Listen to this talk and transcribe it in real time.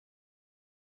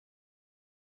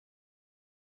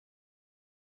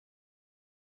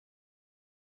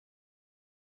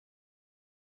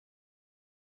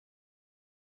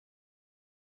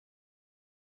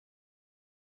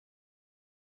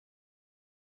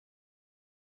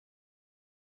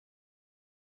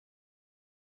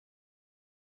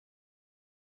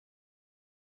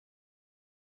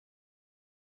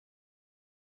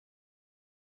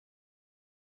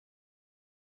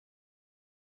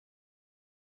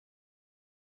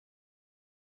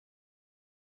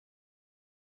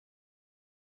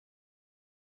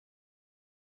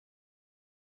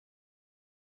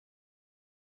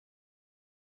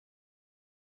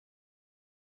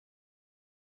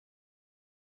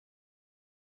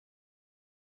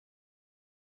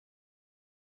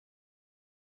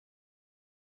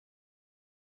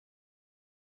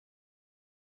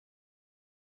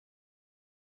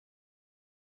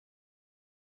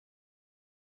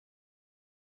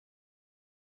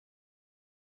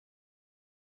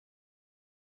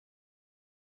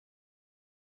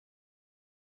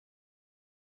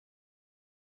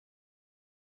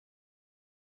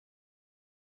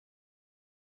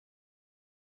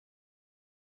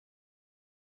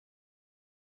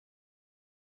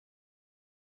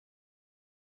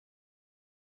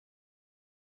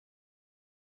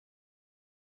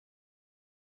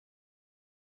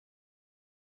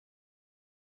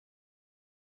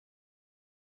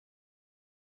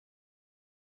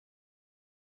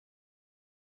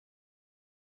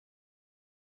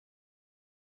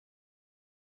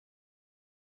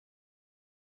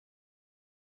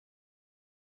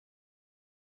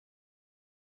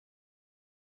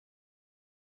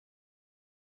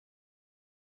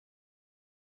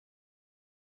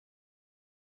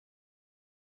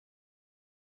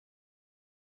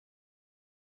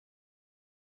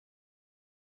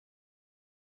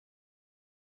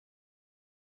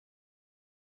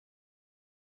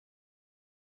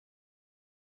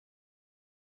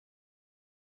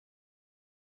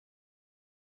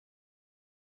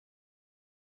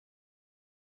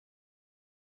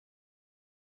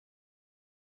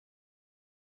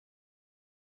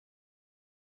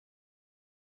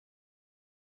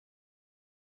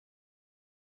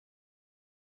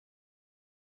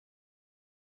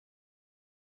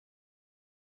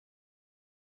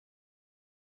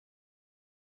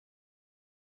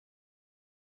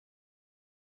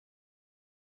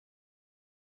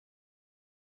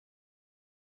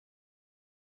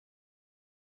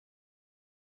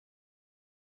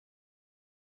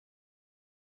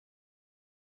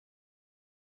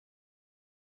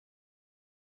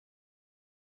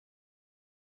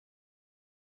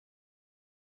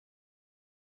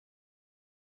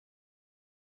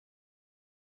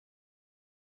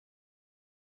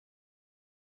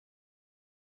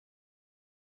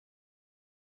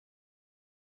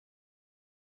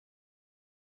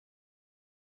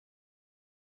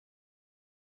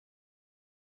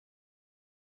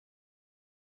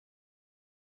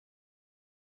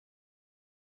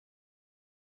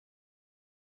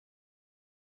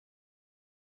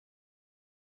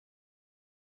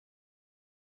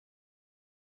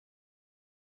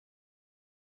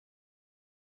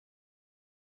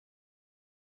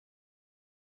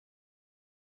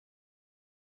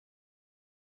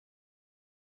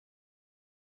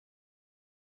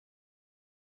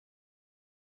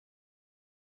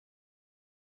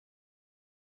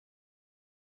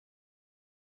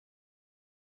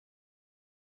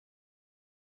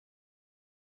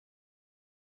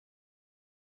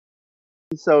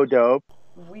So dope.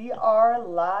 We are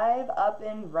live up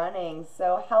and running.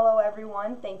 So, hello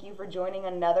everyone. Thank you for joining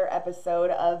another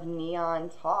episode of Neon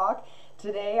Talk.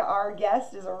 Today, our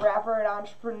guest is a rapper and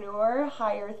entrepreneur,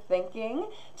 Hyrthinking.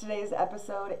 Today's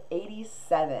episode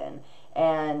 87.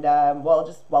 And,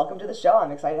 just welcome to the show.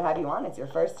 I'm excited to have you on. It's your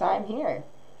first time here.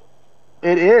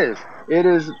 It is. It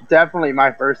is definitely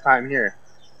my first time here.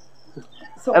 And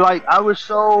So, like I was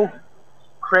so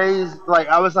crazed, like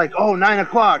I was like, oh, 9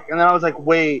 o'clock. And then I was like,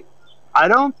 wait, I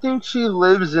don't think she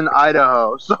lives in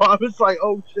Idaho. So I was like,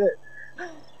 oh shit.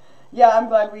 yeah, I'm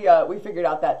glad we figured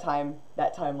out that time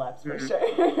lapse for Mm-mm.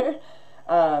 sure.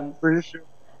 um, For sure.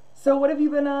 So what have you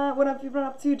been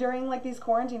up to during like these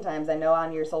quarantine times? I know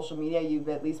on your social media you've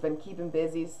at least been keeping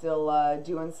busy, still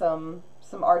doing some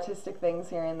artistic things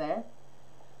here and there.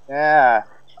 Yeah.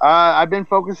 I've been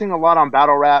focusing a lot on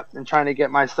battle rap and trying to get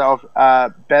myself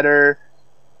better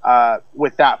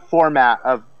with that format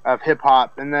of hip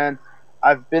hop. And then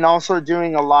I've been also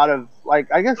doing a lot of like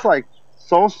I guess like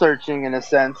soul searching in a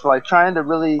sense, like trying to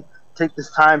really take this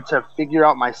time to figure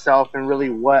out myself and really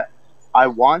what I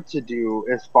want to do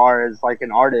as far as like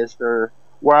an artist or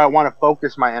where I want to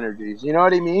focus my energies. You know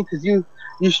what I mean? Because you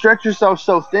stretch yourself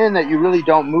so thin that you really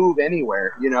don't move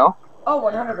anywhere. You know? Oh,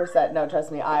 100%. No,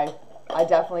 trust me. I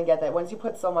definitely get that. Once you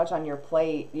put so much on your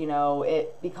plate,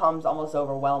 it becomes almost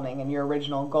overwhelming and your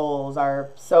original goals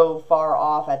are so far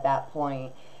off at that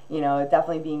point.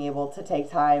 Definitely being able to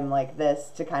take time like this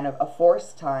to kind of a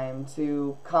forced time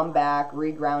to come back,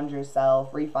 reground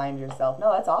yourself, refine yourself.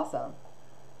 No, that's awesome.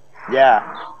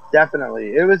 Yeah,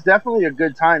 definitely. It was definitely a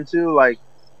good time too. Like,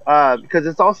 because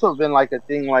it's also been like a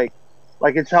thing like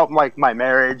it's helped like my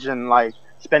marriage and like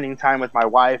spending time with my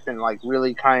wife and like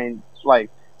really kind like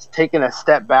taking a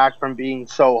step back from being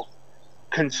so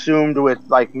consumed with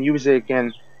like music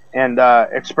and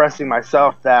expressing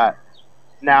myself that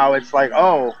now it's like,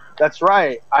 oh, that's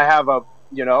right, I have a,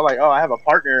 like, oh, I have a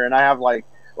partner and I have like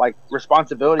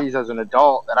responsibilities as an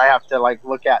adult that I have to like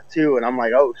look at too, and I'm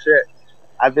like, oh shit,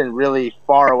 I've been really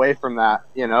far away from that,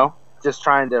 just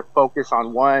trying to focus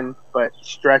on one but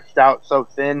stretched out so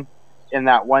thin in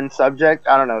that one subject.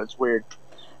 I don't know, it's weird.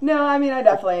 No, I mean, I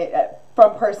definitely,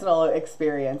 from personal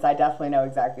experience, I definitely know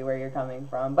exactly where you're coming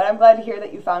from. But I'm glad to hear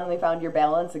that you finally found your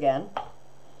balance again.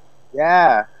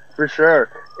 Yeah, for sure.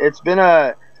 It's been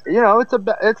a, it's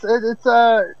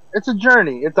a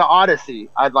journey. It's an odyssey,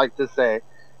 I'd like to say.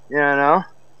 You know?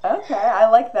 Okay, I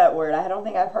like that word. I don't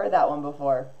think I've heard that one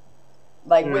before.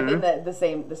 Like within Hmm. the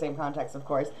same context, of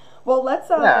course. Well,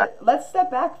 Yeah. let's step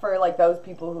back for like those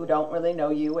people who don't really know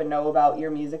you and know about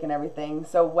your music and everything.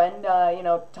 So when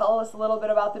tell us a little bit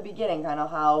about the beginning, kind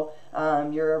of how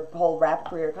your whole rap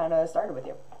career kind of started with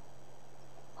you.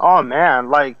 Oh man,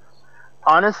 like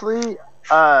honestly,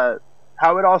 uh,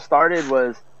 how it all started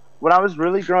was when I was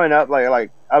really growing up. Like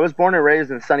I was born and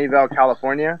raised in Sunnyvale,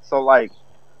 California. So like,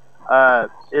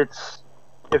 it's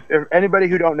if anybody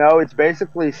who don't know, it's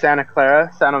basically Santa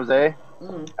Clara, San Jose,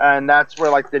 Mm. and that's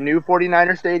where like the new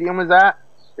 49er stadium is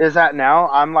at now.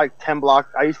 I'm like 10 blocks.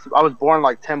 I was born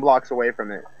like 10 blocks away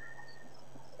from it.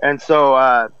 And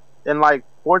so in like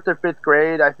fourth or fifth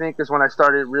grade, I think is when I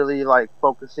started really like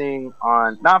focusing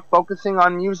on not focusing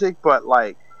on music, but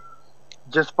like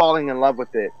just falling in love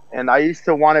with it. And I used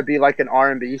to want to be like an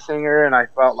R&B singer, and I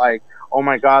felt like, oh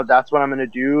my god, that's what I'm gonna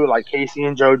do. Like Casey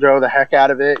and JoJo, the heck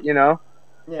out of it. Yeah.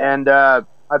 And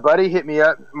my buddy hit me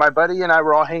up. My buddy and I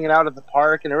were all hanging out at the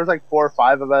park, and there was like four or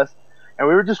five of us, and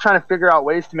we were just trying to figure out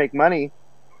ways to make money.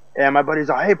 And my buddy's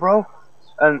like, "Hey, bro,"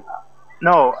 and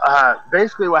no,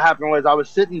 basically what happened was I was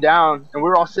sitting down, and we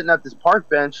were all sitting at this park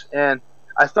bench, and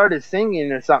I started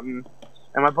singing or something,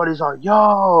 and my buddy's like,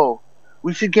 "Yo,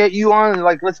 we should get you on.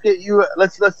 Like, let's get you.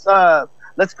 Let's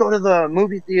go to the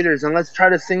movie theaters and let's try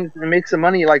to sing and make some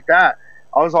money like that."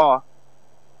 I was all,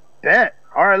 bet.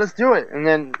 All right, let's do it. And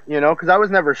then, because I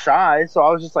was never shy, so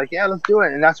I was just like, yeah, let's do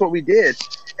it. And that's what we did.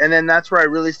 And then that's where I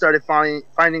really started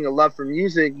finding a love for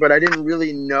music, but I didn't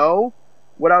really know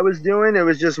what I was doing. It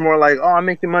was just more like, oh, I'm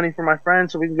making money for my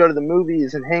friends so we can go to the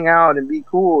movies and hang out and be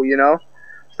cool,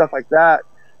 stuff like that.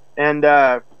 And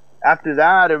after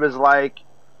that, it was like,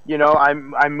 I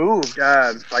moved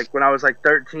like when I was like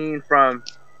 13 from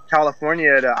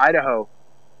California to Idaho.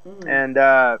 Mm.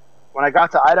 And when I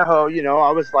got to Idaho,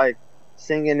 I was like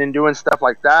singing and doing stuff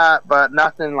like that, but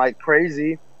nothing like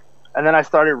crazy. And then I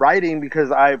started writing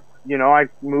because I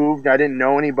moved. I didn't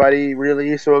know anybody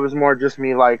really, so it was more just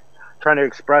me like trying to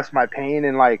express my pain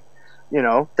and like,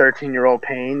 13-year-old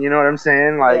pain. You know what I'm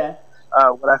saying? Like Yeah.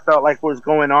 what I felt like was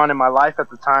going on in my life at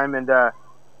the time, and I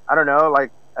don't know.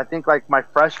 Like I think like my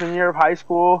freshman year of high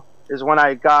school is when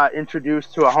I got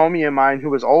introduced to a homie of mine who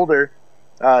was older,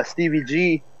 Stevie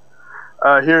G,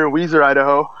 here in Weiser,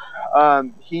 Idaho.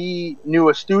 He knew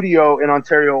a studio in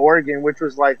Ontario, Oregon, which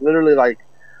was like literally like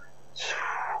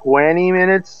 20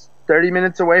 minutes, 30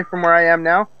 minutes away from where I am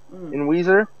now Mm. in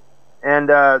Weiser.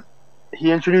 And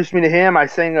he introduced me to him. I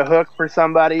sang a hook for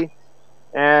somebody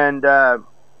and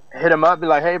hit him up, be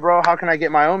like, "Hey, bro, how can I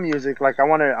get my own music? Like, I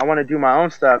want to do my own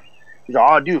stuff." He's like,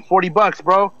 "Oh, dude, $40,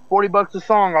 bro, $40 a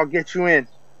song. I'll get you in."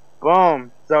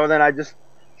 Boom. So then I just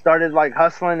started like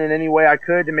hustling in any way I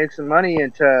could to make some money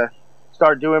and to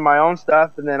start doing my own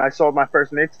stuff. And then I sold my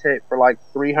first mixtape for like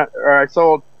 300, or I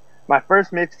sold my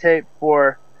first mixtape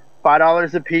for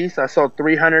 $5 a piece. I sold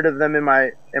 300 of them in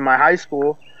my high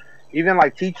school. Even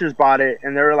like teachers bought it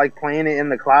and they were like playing it in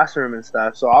the classroom and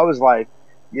stuff. So I was like,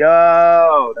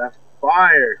 "Yo, that's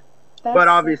fire." But That's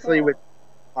so obviously cool. with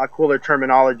a lot cooler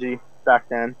terminology back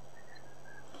then.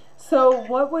 So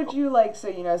what would you like?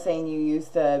 So saying you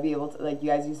used to be able to, like, you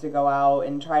guys used to go out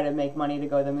and try to make money to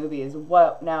go to the movies.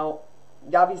 What now?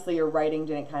 Obviously, your writing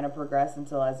didn't kind of progress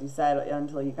until, as you said,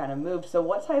 until you kind of moved. So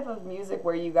what type of music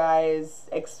were you guys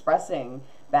expressing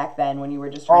back then when you were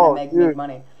just trying to Oh, make dude.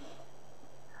 money?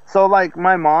 So like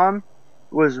my mom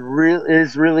is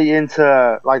really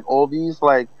into like oldies,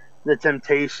 like the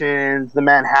Temptations, the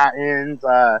Manhattans,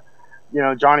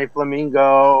 Johnny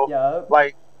Flamingo, Yup.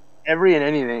 like every and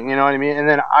anything, you know what I mean? And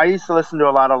then I used to listen to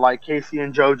a lot of like Casey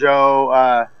and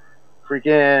JoJo,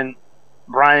 freaking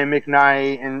Brian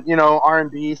McKnight, and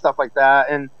R&B stuff like that,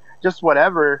 and just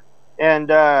whatever. And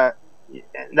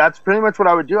that's pretty much what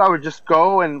I would do. I would just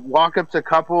go and walk up to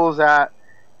couples at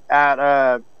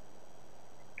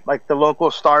like the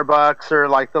local Starbucks, or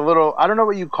like the little, I don't know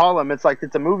what you call them. It's like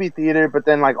it's a movie theater, but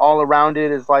then like all around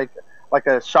it is like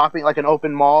a shopping, like an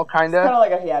open mall kind It's of. kind of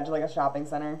like a, yeah, just like a shopping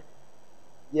center.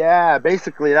 Yeah,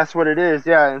 basically that's what it is.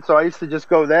 Yeah, and so I used to just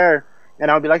go there,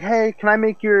 and I'll be like, "Hey, can I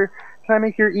make your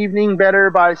evening better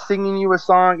by singing you a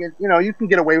song?" And you can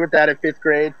get away with that at fifth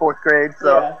grade, fourth grade.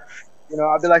 So Yeah.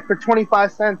 I'll be like, "For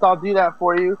 25 cents, I'll do that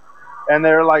for you." And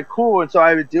they're like, "Cool." And so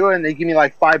I would do it, and they give me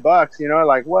like $5.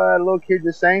 Like, "What, a little kid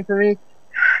just sang for me?"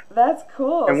 That's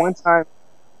cool. And one time,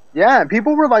 yeah,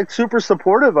 people were like super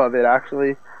supportive of it,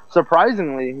 actually,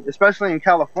 surprisingly, especially in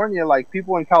California. Like,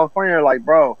 people in California are like,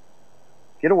 "Bro,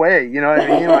 get away." You know what I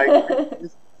mean? Like,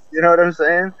 you know what I'm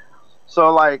saying?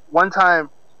 So like one time,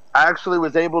 I actually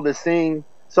was able to sing.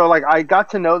 So like I got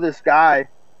to know this guy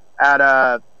at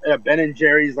a Ben and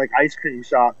Jerry's like ice cream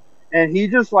shop, and he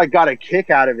just like got a kick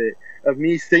out of it, of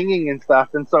me singing and stuff.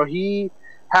 And so he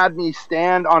had me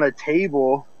stand on a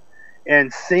table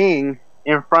and sing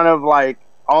in front of like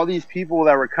all these people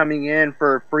that were coming in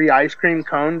for free ice cream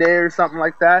cone day or something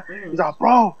like that. Mm. He's like,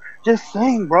 "Bro, just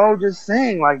sing, bro, just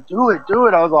sing. Like, do it, do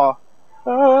it." I was all,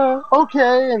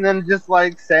 okay. And then just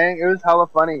like sang. It was hella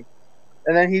funny.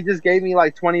 And then he just gave me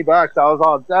like $20. I was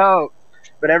all dope.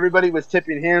 But everybody was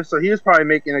tipping him, so he was probably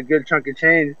making a good chunk of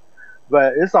change.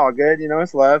 But it's all good,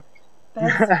 it's love.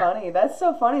 That's funny. That's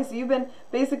so funny. So you've been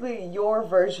basically, your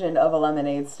version of a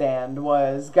lemonade stand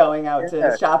was going out to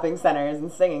Yeah. shopping centers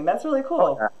and singing. That's really Oh,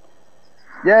 cool. yeah.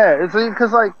 Yeah, it's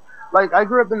because like I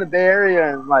grew up in the Bay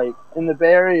Area, and like in the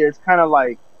Bay Area, it's kind of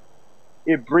like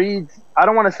it breeds. I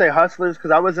don't want to say hustlers because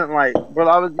I wasn't like, well,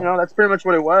 I was, that's pretty much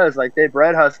what it was. Like they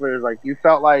bred hustlers. Like you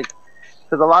felt like,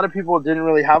 because a lot of people didn't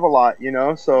really have a lot,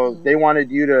 so Hmm. they wanted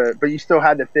you to, but you still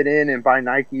had to fit in and buy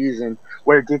Nikes and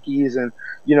wear Dickies and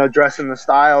dress in the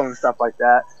style and stuff like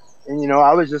that. And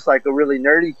I was just like a really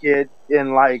nerdy kid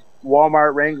in like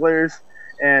Walmart Wranglers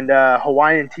and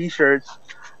Hawaiian T-shirts.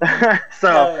 So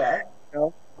Hell yeah. you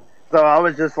know, so I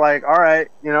was just like, all right,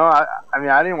 I mean,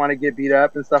 I didn't want to get beat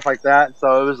up and stuff like that.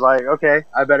 So it was like, okay,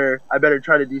 I better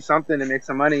try to do something to make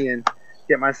some money and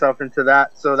get myself into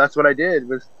that. So that's what I did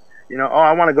was, oh,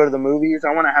 I want to go to the movies.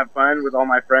 I want to have fun with all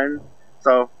my friends.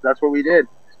 So that's what we did.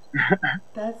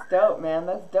 That's dope, man.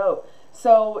 That's dope.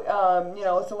 So,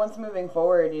 so once moving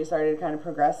forward, you started kind of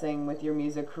progressing with your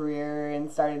music career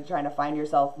and started trying to find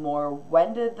yourself more.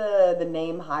 When did the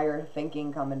name Higher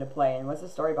Thinking come into play, and what's the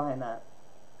story behind that?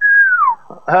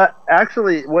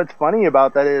 Actually, what's funny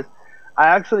about that is I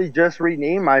actually just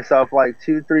renamed myself like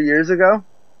 2, 3 years ago.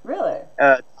 Really?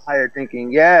 Higher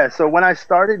Thinking. Yeah. So when I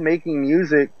started making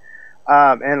music,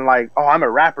 and like, oh, I'm a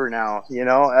rapper now,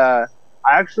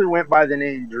 I actually went by the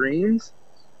name Dreams.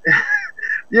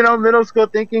 Middle school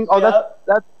thinking, oh, that's Yep.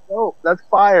 that's dope, that's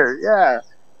fire, yeah,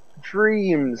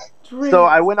 Dreams. So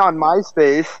I Dreams. went on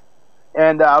MySpace,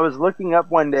 and I was looking up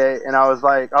one day, and I was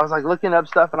like looking up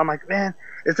stuff, and I'm like, man,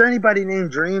 is there anybody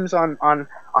named Dreams on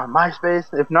MySpace?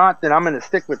 If not, then I'm gonna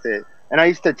stick with it. And I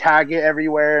used to tag it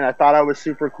everywhere, and I thought I was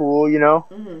super cool.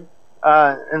 Hmm.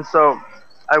 And so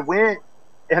I went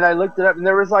and I looked it up, and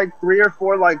there was like 3 or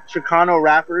 4 like Chicano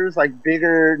rappers, like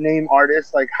bigger name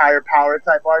artists, like higher power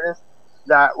type artists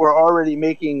that were already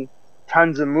making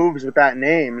tons of moves with that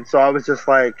name. And so I was just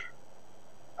like,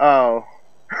 oh,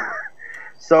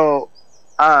 so,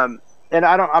 and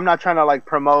I'm not trying to like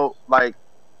promote like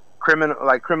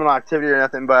criminal activity or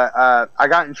nothing, but I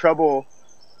got in trouble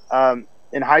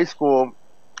in high school,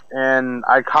 and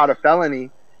I caught a felony.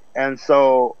 And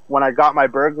so when I got my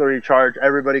burglary charge,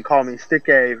 everybody called me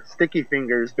Sticky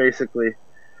Fingers, basically.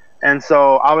 And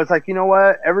so I was like, you know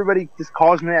what? Everybody just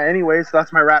calls me that anyway, so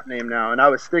that's my rap name now. And I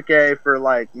was Stick A for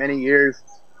like many years,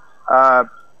 uh,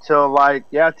 till like,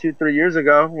 yeah, 2, 3 years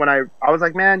ago, when I was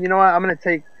like, man, you know what? I'm gonna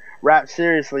take rap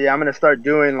seriously. I'm gonna start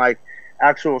doing like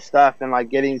actual stuff and like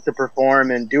getting to perform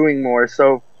and doing more.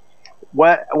 So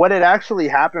what had actually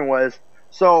happened was,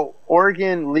 so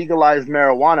Oregon legalized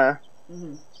marijuana,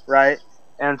 Hmm. right?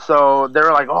 And so they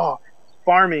were like, oh,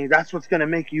 farming, that's what's going to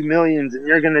make you millions, and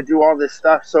you're going to do all this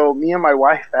stuff. So me and my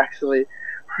wife actually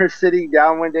were sitting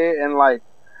down one day, and like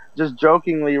just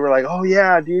jokingly we're like, oh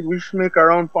yeah, dude, we should make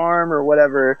our own farm or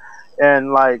whatever.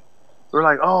 And like we're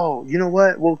like, oh, you know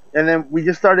what, well, and then we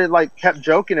just started like kept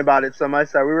joking about it so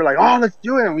much that we were like, oh, let's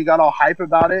do it, and we got all hype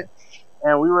about it.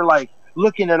 And we were like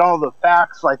looking at all the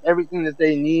facts, like everything that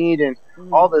they need and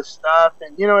all Hmm. this stuff,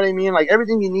 and you know what I mean, like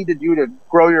everything you need to do to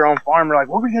grow your own farm. We're like,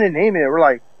 what are we gonna name it? We're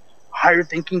like,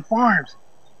 Hyrthinking Farms,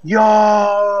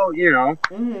 yo, you know.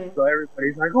 Hmm. So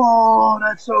everybody's like, oh,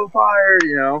 that's so fire,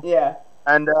 you know. Yeah.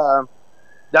 And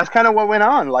that's kind of what went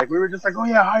on. Like we were just like, oh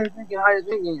yeah, higher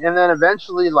thinking, and then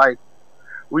eventually like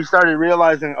we started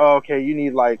realizing, oh, okay, you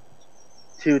need like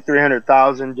 200,000,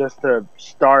 300,000 just to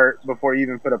start before you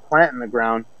even put a plant in the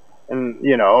ground. And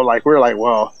you know, like we're like,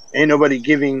 well, ain't nobody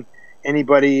giving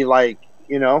anybody like,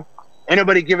 you know, ain't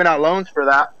nobody giving out loans for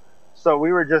that. So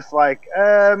we were just like,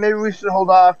 maybe we should hold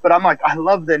off. But I'm like, I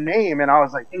love the name, and I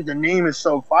was like, dude, the name is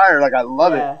so fire, like I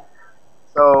love it. Yeah.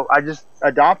 So I just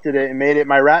adopted it and made it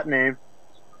my rap name,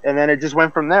 and then it just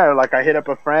went from there. Like I hit up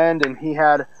a friend, and he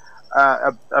had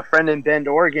a friend in Bend,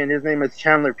 Oregon. His name is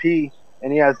Chandler P,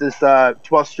 and he has this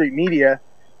 12th Street Media,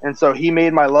 and so he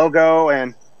made my logo,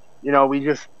 and you know, we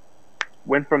just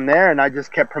went from there, and I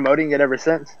just kept promoting it ever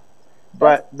since. That's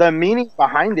But the meaning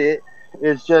behind it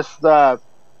is just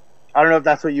I don't know if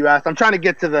that's what you asked. I'm trying to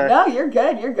get to the, no, you're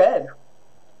good. You're good.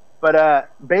 but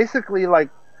basically like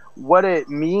what it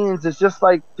means is just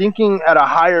like thinking at a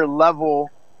higher level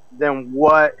than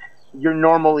what you're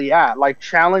normally at, like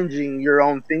challenging your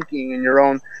own thinking and your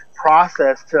own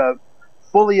process to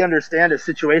fully understand a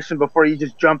situation before you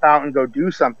just jump out and go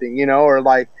do something, you know, or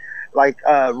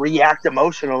react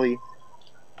emotionally.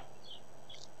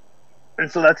 And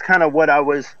so that's kind of what I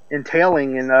was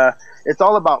entailing. And it's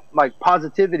all about like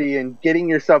positivity and getting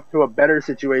yourself to a better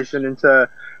situation, and to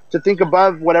think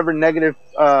above whatever negative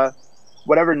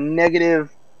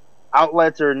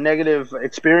outlets or negative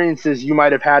experiences you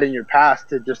might have had in your past,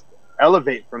 to just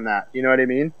elevate from that. You know what I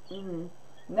mean? Hmm.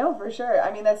 No, for sure.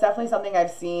 I mean, that's definitely something I've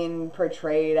seen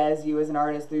portrayed as you as an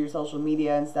artist through your social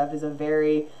media and stuff, is a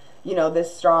very,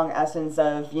 this strong essence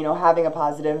of, having a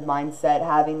positive mindset,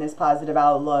 having this positive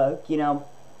outlook,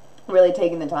 really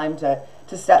taking the time to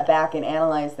step back and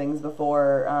analyze things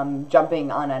before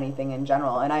jumping on anything in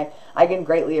general. And I can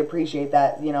greatly appreciate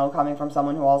that, coming from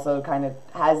someone who also kind of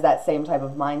has that same type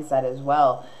of mindset as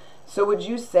well. So would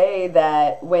you say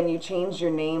that when you changed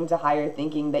your name to Higher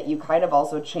Thinking, that you kind of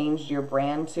also changed your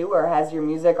brand too, or has your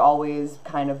music always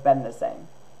kind of been the same?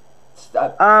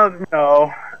 Uh,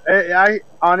 No, I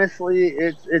honestly,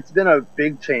 it's been a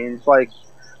big change. Like,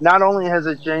 not only has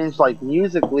it changed like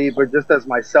musically, but just as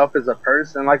myself as a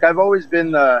person. Like, I've always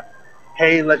been the,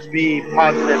 hey, let's be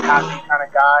positive, happy kind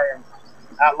of guy. And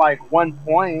at like one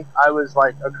point, I was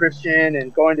like a Christian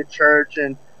and going to church,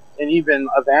 and even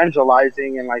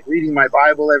evangelizing and like reading my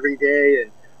Bible every day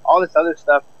and all this other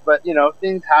stuff. But you know,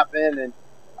 things happen, and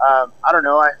I don't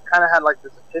know. I kind of had like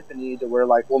this epiphany to where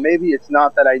like, well, maybe it's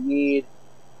not that I need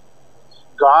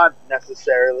God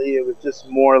necessarily. It was just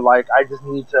more like I just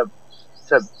need to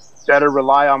better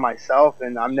rely on myself,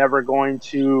 and I'm never going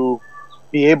to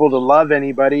be able to love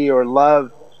anybody or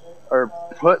love or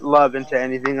put love into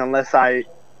anything unless I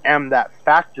am that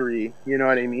factory. You know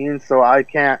what I mean? So I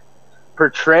can't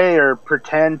portray or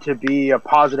pretend to be a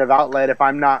positive outlet if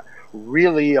I'm not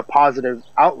really a positive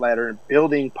outlet or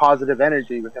building positive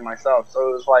energy within myself. So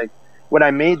it was like when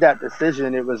I made that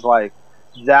decision, it was like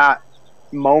that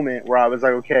moment where I was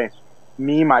like, okay,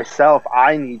 me myself,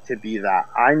 I need to be that.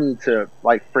 I need to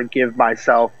like forgive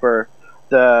myself for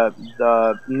the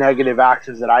negative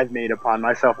actions that I've made upon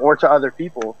myself or to other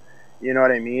people. You know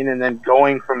what I mean? And then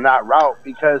going from that route,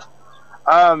 because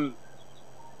um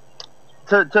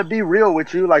to be real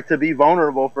with you, like to be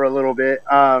vulnerable for a little bit,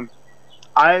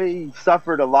 I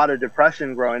suffered a lot of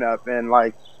depression growing up, and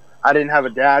like I didn't have a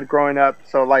dad growing up,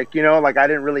 so like like I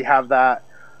didn't really have that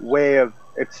way of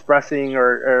expressing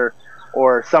or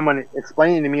someone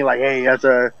explaining to me like, hey, as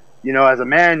a as a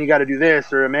man you got to do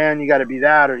this, or a man you got to be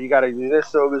that, or you got to do this.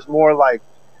 So it was more like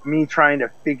me trying to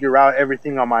figure out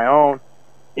everything on my own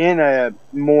in a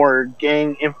more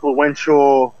gang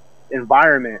influential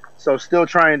environment. So still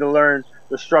trying to learn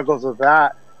the struggles of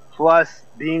that, plus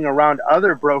being around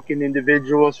other broken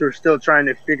individuals who are still trying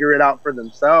to figure it out for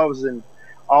themselves, and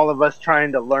all of us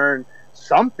trying to learn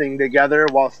something together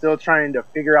while still trying to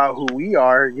figure out who we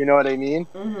are, you know what I mean?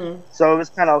 Mm-hmm. So it was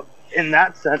kind of in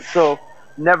that sense. So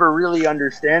never really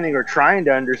understanding or trying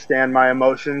to understand my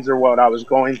emotions or what I was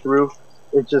going through.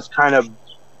 It just kind of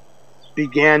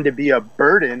began to be a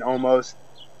burden almost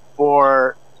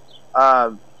for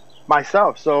uh,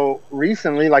 myself. So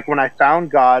recently, like when I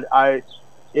found God,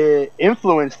 it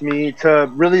influenced me to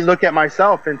really look at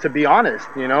myself and to be honest,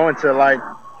 and to like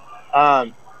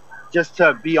um, just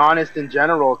to be honest in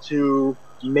general, to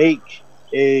make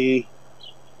a,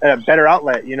 a better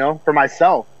outlet, for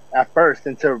myself at first,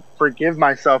 and to forgive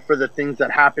myself for the things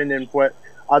that happened and what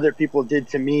other people did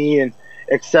to me, and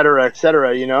et cetera, et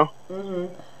cetera. Mm-hmm.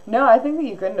 No, I think that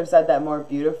you couldn't have said that more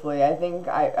beautifully. I think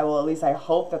well, at least I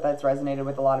hope that that's resonated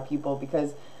with a lot of people,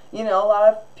 because a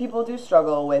lot of people do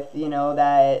struggle with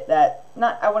that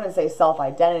not, I wouldn't say self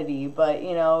identity, but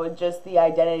just the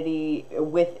identity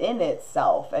within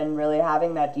itself, and really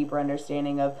having that deeper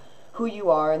understanding of who you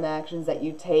are and the actions that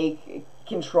you take,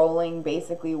 controlling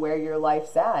basically where your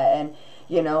life's at. And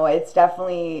it's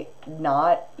definitely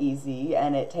not easy,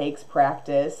 and it takes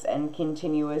practice and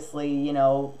continuously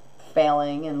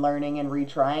failing and learning and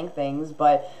retrying things,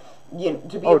 but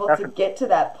to be able to get to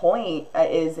that point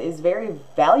is very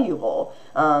valuable,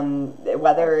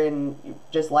 whether in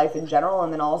just life in general,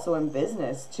 and then also in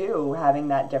business too, having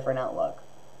that different outlook.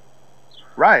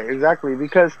 Right, exactly.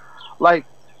 Because like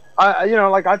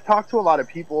like I've talked to a lot of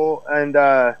people, and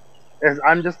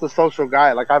I'm just a social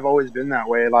guy. Like I've always been that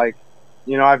way. Like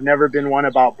I've never been one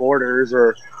about borders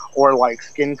or like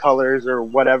skin colors or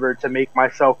whatever to make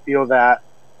myself feel that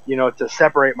to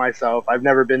separate myself. I've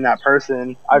never been that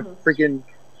person. Mm-hmm.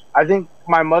 I think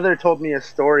my mother told me a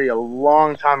story a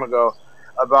long time ago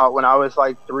about when I was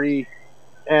like 3,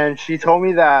 and she told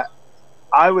me that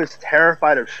I was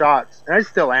terrified of shots, and I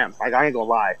still am. Like I ain't gonna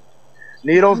lie.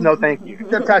 Needles, no thank you.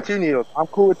 Except tattoo needles. I'm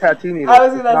cool with tattoo needles. I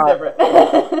was gonna,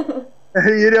 that's different.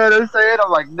 You know what I'm saying?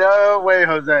 I'm like, no way,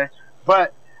 Jose.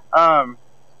 But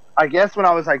I guess when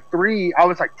I was like 3, I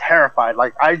was like terrified.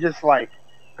 Like I just like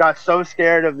got so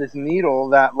scared of this needle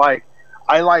that like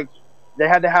I like they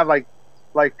had to have like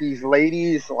these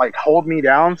ladies like hold me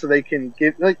down so they can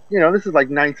get like this is like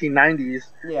 1990s,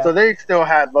 Yeah. so they still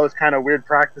had those kind of weird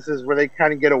practices where they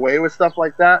kind of get away with stuff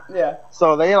like that. Yeah.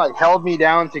 So they like held me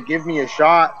down to give me a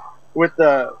shot with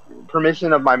the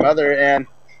permission of my mother, and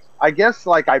I guess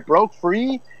like I broke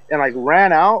free and like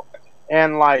ran out,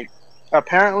 and like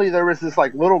apparently there was this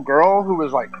like little girl who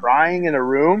was like crying in a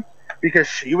room because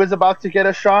she was about to get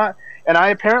a shot, and I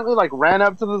apparently like ran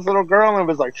up to this little girl and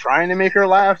was like trying to make her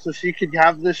laugh so she could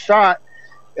have this shot,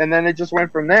 and then it just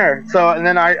went from there. So and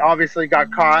then I obviously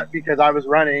got caught because I was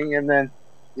running, and then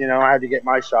I had to get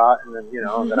my shot, and then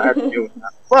then I had to deal with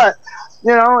that. But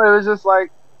it was just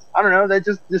like I don't know, they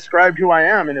just described who I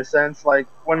am in a sense. Like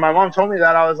when my mom told me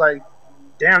that, I was like,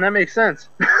 damn, that makes sense.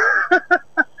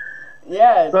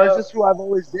 Yeah. So it's just who I've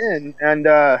always been, and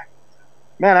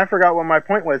man, I forgot what my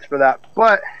point was for that,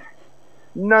 but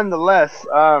nonetheless,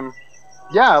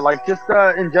 yeah, like just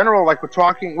in general, like we're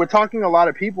talking a lot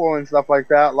of people and stuff like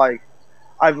that. Like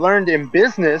I've learned in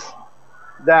business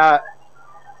that,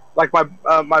 like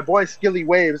my boy Skilly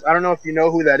Waves. I don't know if you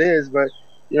know who that is, but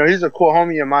he's a cool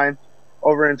homie of mine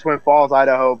over in Twin Falls,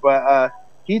 Idaho. But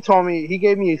he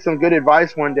gave me some good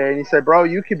advice one day, and he said, "Bro,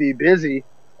 you could be busy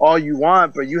all you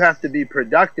want, but you have to be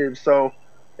productive." So,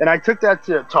 and I took that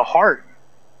to heart,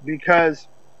 because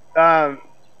to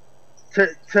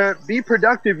be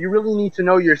productive, you really need to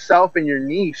know yourself and your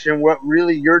niche and what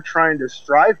really you're trying to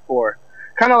strive for.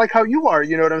 Kind of like how you are,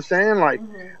 you know what I'm saying? Like,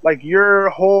 Mm-hmm. like your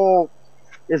whole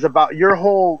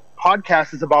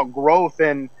podcast is about growth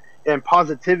and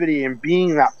positivity and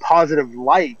being that positive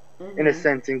light in a Mm-hmm.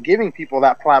 sense, and giving people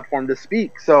that platform to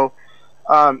speak. So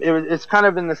it's kind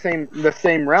of in the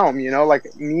same realm,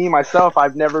 like me myself.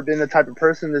 I've never been the type of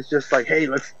person that's just like, hey,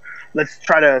 let's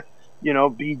try to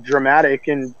be dramatic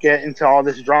and get into all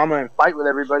this drama and fight with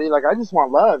everybody. Like I just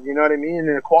want love, you know what I mean,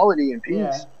 and equality and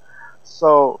Yeah. peace.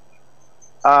 So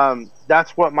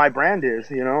That's what my brand is,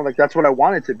 like that's what I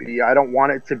want it to be. I don't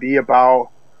want it to be about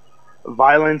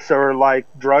violence or like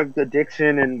drug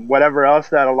addiction and whatever else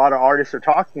that a lot of artists are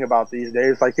talking about these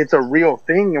days. Like it's a real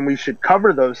thing and we should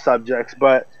cover those subjects,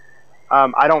 but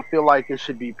I don't feel like it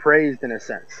should be praised in a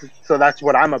sense. So that's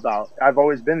what I'm about. I've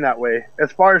always been that way.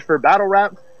 As far as for battle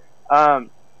rap,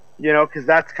 um, because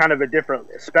that's kind of a different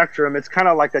spectrum. It's kind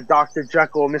of like a Dr.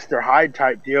 Jekyll, Mr. Hyde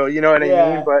type deal. You know what I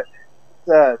mean? Yeah.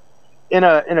 But in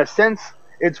a sense,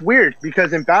 it's weird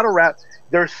because in battle rap,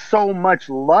 there's so much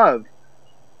love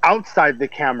outside the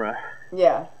camera.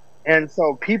 Yeah. And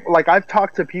so people like I've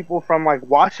talked to people from like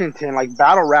Washington, like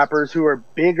battle rappers who are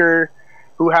bigger,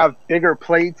 who have bigger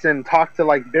plates, and talk to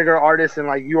like bigger artists and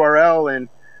like URL and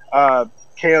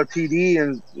KOTD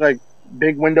and like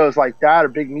big windows like that or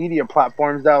big media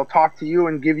platforms that'll talk to you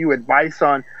and give you advice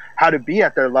on how to be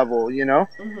at their level.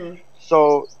 Hmm.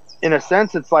 So in a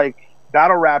sense, it's like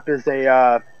battle rap is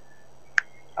a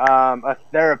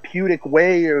therapeutic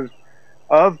way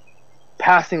of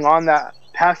passing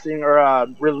or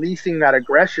releasing that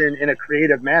aggression in a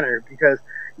creative manner, because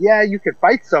yeah, you could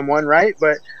fight someone, right?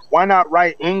 But why not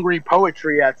write angry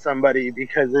poetry at somebody,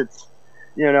 because it's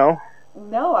you know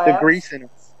No, the grease in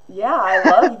it. yeah, I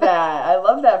love that. I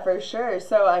love that for sure.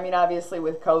 So, I mean, obviously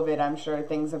with COVID, I'm sure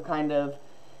things have kind of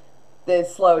they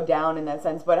slowed down in that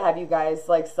sense. But have you guys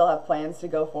like still have plans to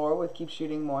go forward with keep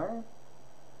shooting more?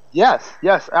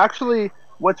 Yes, actually,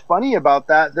 what's funny about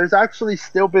that, there's actually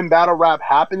still been battle rap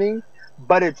happening,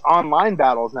 but it's online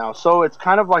battles now, so it's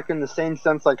kind of like in the same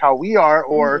sense like how we are,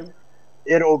 or Hmm.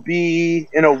 it'll be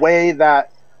in a way that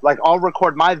like I'll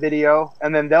record my video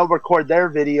and then they'll record their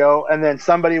video and then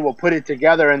somebody will put it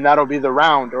together and that'll be the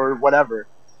round or whatever.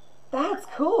 That's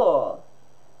cool.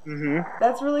 hmm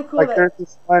That's really cool. Like there's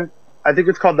this one, I think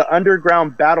it's called the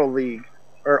Underground Battle League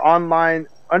or online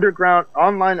underground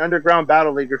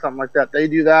battle league or something like that. They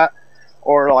do that,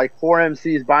 or like four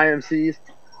MCs by MCs.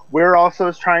 We're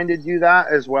also trying to do that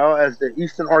as well as the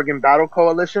Eastern Oregon Battle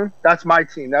Coalition. That's my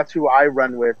team. That's who I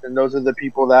run with, and those are the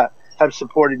people that have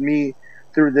supported me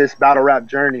through this battle rap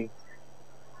journey.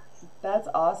 That's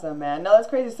awesome, man. No, that's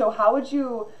crazy. So, how would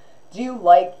you do you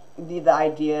like the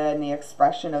idea and the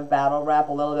expression of battle rap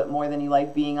a little bit more than you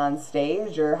like being on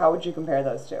stage, or how would you compare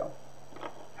those two?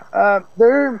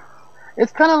 They're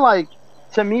it's kind of like,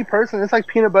 to me personally, it's like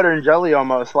peanut butter and jelly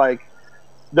almost. Like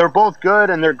they're both good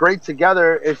and they're great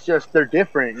together. It's just they're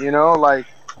different, Like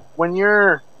when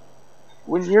you're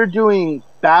when you're doing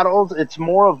battles, it's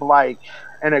more of like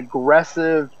an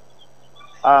aggressive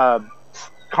uh,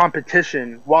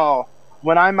 competition. While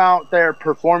when I'm out there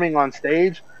performing on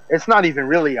stage, it's not even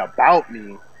really about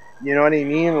me. You know what I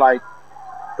mean? Like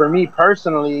for me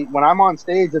personally, when I'm on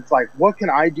stage, it's like, what can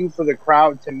I do for the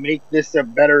crowd to make this a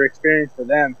better experience for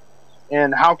them?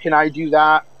 And how can I do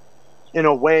that in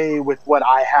a way with what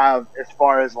I have as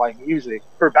far as like music?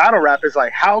 For battle rap, it's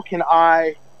like, how can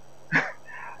I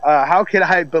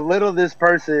belittle this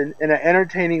person in an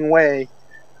entertaining way,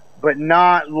 but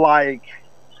not like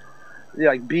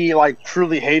be like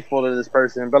truly hateful to this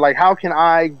person, but like how can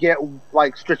I get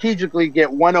like strategically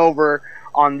get one over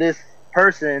on this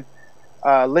person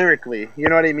lyrically, you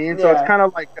know what I mean? So it's Yeah. kind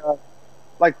of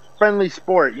like friendly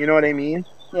sport, you know what I mean?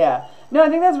 Yeah. No, I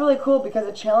think that's really cool because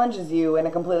it challenges you in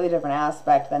a completely different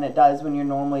aspect than it does when you're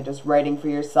normally just writing for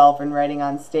yourself and writing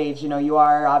on stage. You know, you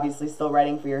are obviously still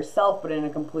writing for yourself, but in a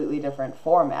completely different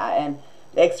format and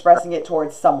expressing it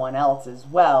towards someone else as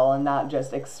well and not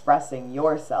just expressing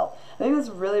yourself. I think that's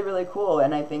really, really cool.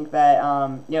 And I think that,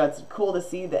 it's cool to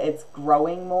see that it's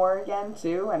growing more again,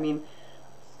 too. I mean,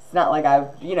 it's not like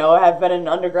have been in an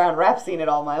underground rap scene it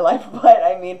all my life, but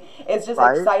I mean, it's just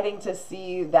Right? exciting to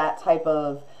see that type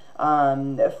of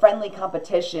friendly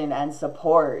competition and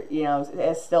support,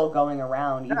 is still going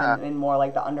around, Yeah. even in more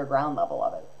like the underground level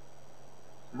of it.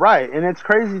 Right, and it's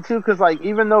crazy too, because like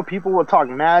even though people will talk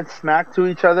mad smack to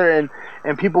each other,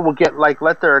 and people will get like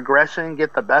let their aggression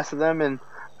get the best of them, and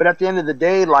but at the end of the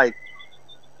day, like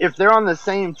if they're on the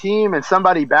same team and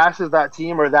somebody bashes that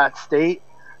team or that state,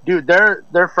 dude, they're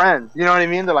friends. You know what I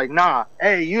mean? They're like, nah,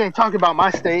 hey, you ain't talking about my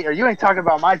state or you ain't talking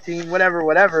about my team, whatever,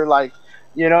 whatever. Like,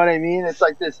 you know what I mean? It's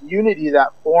like this unity that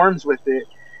forms with it,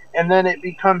 and then it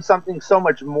becomes something so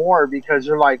much more because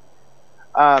you're like,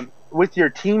 with your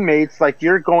teammates, like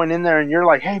you're going in there and you're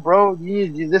like, hey, bro, you need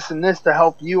to do this and this to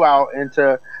help you out and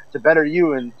to better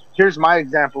you. And here's my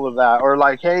example of that. Or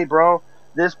like, hey, bro,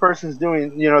 this person's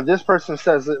doing, this person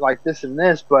says it like this and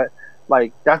this, but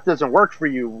like that doesn't work for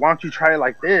you. Why don't you try it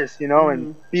like this, and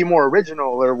Hmm. be more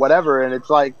original or whatever. And it's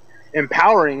like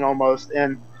empowering almost.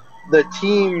 And the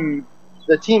team,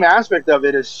 the team aspect of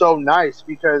it is so nice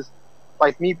because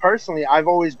like me personally, I've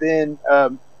always been.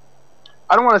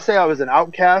 I don't want to say I was an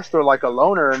outcast or like a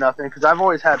loner or nothing, because I've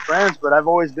always had friends, but I've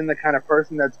always been the kind of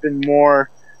person that's been more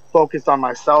focused on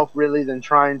myself really than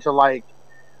trying to like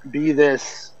be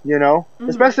this, Mm-hmm.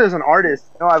 especially as an artist.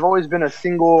 I've always been a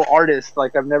single artist.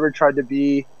 Like I've never tried to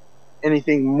be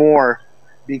anything more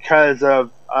because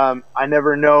of I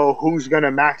never know who's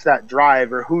gonna match that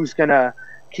drive or who's gonna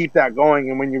keep that going.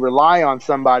 And when you rely on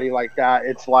somebody like that,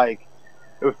 it's like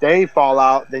if they fall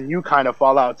out, then you kind of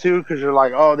fall out too, because you're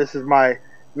like, oh, this is my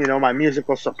my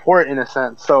musical support in a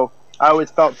sense. So I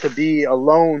always felt to be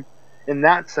alone in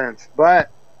that sense. But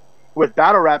with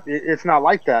battle rap, it's not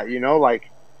like that. Like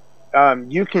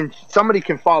you can somebody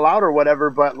can fall out or whatever,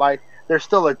 but like there's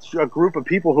still a group of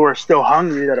people who are still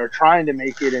hungry that are trying to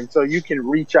make it, and so you can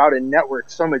reach out and network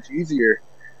so much easier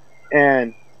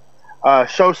and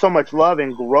show so much love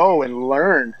and grow and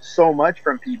learn so much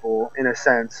from people in a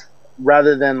sense,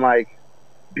 rather than like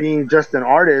being just an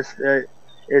artist.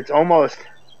 It's almost,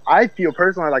 I feel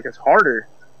personally like it's harder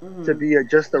to Mm-hmm. be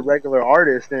just a regular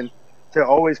artist and to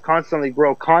always constantly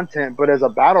grow content. But as a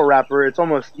battle rapper, it's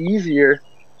almost easier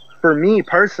for me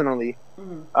personally,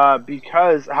 Mm-hmm.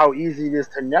 because how easy it is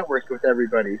to network with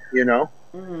everybody,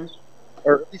 Mm-hmm.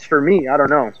 or at least for me. I don't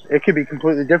know. It could be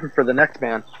completely different for the next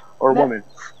man or No, woman.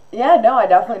 yeah, no, I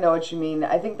definitely know what you mean.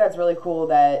 I think that's really cool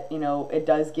that, it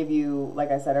does give you,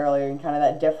 like I said earlier, kind of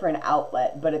that different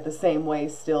outlet, but at the same way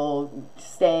still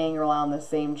staying around the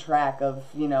same track of,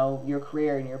 your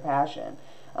career and your passion.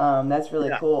 That's really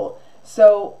Yeah. cool.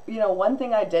 So, one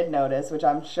thing I did notice, which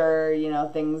I'm sure,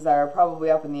 things are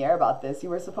probably up in the air about this, you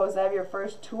were supposed to have your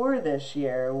first tour this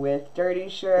year with Dirty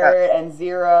Shirt Yes. and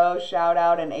Zero, Shout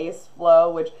Out, and Ace Flow,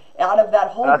 which out of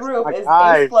that whole That's group my is Ace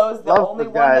guys. Flow's the Love only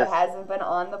those one that guys. hasn't been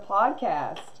on the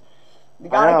podcast. You I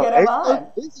gotta know. get him Ace Flow's on.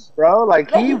 busy, bro.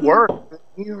 Like he works.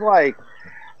 He's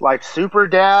like super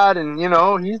dad, and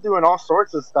he's doing all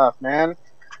sorts of stuff, man.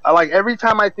 I like every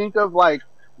time I think of like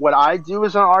what I do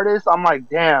as an artist, I'm like,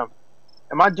 damn,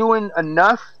 am I doing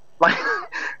enough? Like,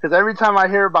 because every time I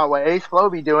hear about what Ace Flow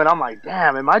be doing, I'm like,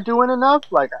 damn, am I doing enough?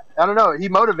 Like, I don't know. He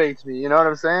motivates me. You know what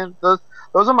I'm saying? Those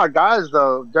are my guys,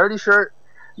 though. Dirty Shirt,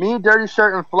 me, Dirty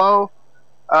Shirt, and Flow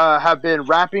have been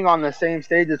rapping on the same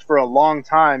stages for a long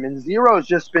time, and Zero's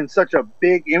just been such a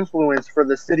big influence for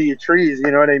the City of Trees.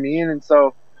 You know what I mean? And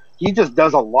so he just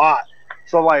does a lot.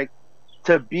 So like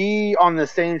to be on the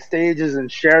same stages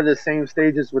and share the same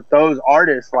stages with those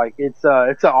artists, like it's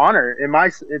an honor.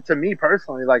 To me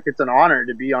personally, like it's an honor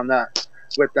to be on that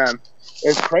with them.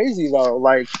 It's crazy though,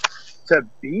 like to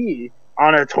be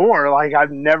on a tour. Like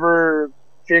I've never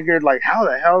figured like how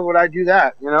the hell would I do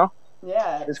that?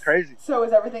 Yeah. It's crazy. So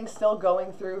is everything still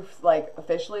going through, like,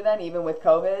 officially then, even with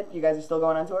COVID? You guys are still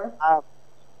going on tour? Um,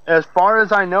 as far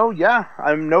as I know, yeah.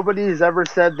 Nobody's ever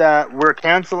said that we're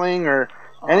canceling or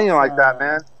anything like that, Awesome.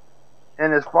 man.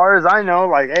 And as far as I know,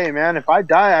 like, hey, man, if I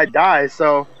die, I die.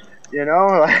 So,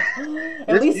 like, At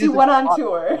this least you music's went on awesome.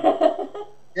 tour.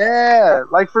 Yeah,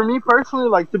 like for me personally,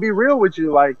 like to be real with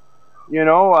you, like,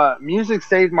 music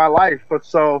saved my life. But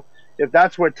so if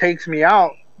that's what takes me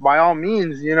out, by all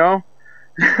means,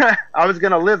 I was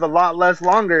gonna live a lot less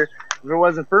longer if it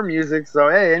wasn't for music. So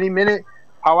hey, any minute,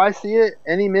 how I see it,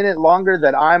 any minute longer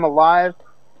that I'm alive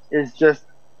is just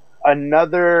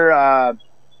another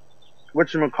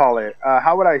whatchamacallit.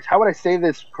 How would I say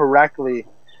this correctly?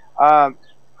 Um,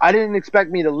 I didn't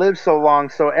expect me to live so long,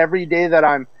 so every day that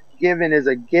I'm given is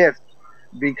a gift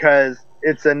because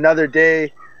it's another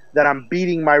day that I'm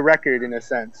beating my record in a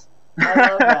sense. I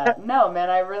love that. No, man,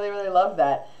 I really, really love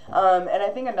that. And I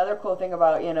think another cool thing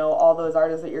about, all those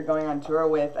artists that you're going on tour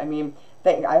with, I mean,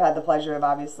 I've had the pleasure of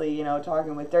obviously,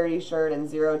 talking with Dirty Shirt and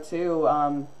Zero Two,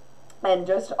 and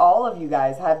just all of you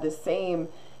guys have the same,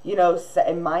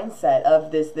 mindset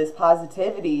of this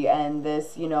positivity and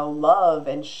this, love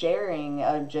and sharing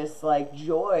of just like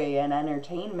joy and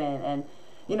entertainment and,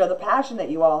 the passion that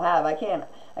you all have. I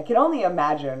can only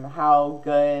imagine how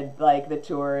good like the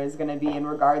tour is going to be in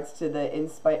regards to the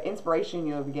inspiration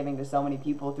you have been giving to so many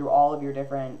people through all of your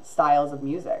different styles of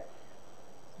music.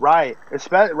 Right,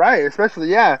 especially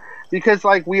yeah, because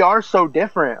like we are so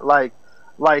different. Like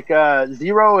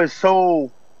Zero is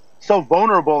so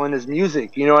vulnerable in his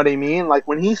music. You know what I mean? Like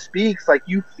when he speaks, like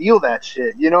you feel that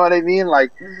shit. You know what I mean?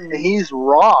 Like Mm-hmm. he's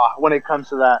raw when it comes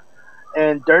to that.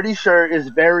 And Dirty Shirt is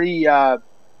very.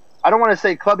 I don't want to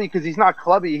say clubby because he's not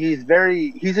clubby.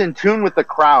 He's in tune with the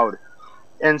crowd.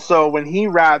 And so when he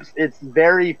raps, it's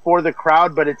very for the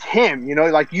crowd, but it's him.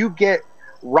 Like you get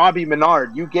Robbie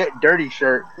Menard, you get Dirty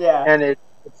Shirt, Yeah. and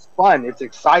it's fun, it's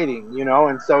exciting,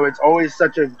 and so it's always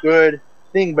such a good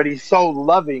thing. But he's so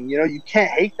loving, you can't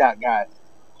hate that guy.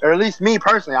 or at least me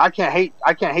personally, I can't hate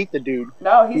the dude.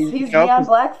 No, He's, he's neon 'cause,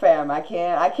 black fam. I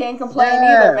can't complain either,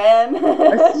 yeah, I man.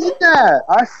 seen that.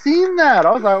 I seen that.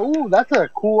 I was like, ooh, that's a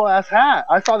cool ass hat.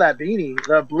 I saw that beanie,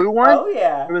 the blue one. Oh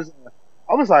yeah. It was.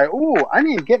 I was like, ooh, I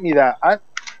need to get me that. I'm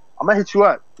gonna hit you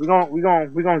up. We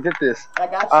gonna get this. I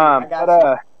got you. I But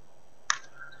got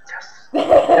you.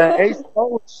 Ace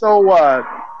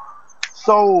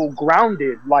so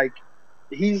grounded. Like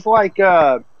he's like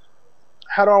how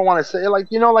do I want to say it?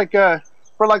 Like like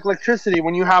for like electricity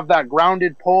when you have that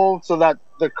grounded pole so that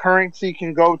the current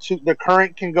can go to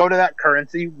that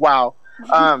currency. Wow.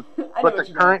 Um, I knew but the what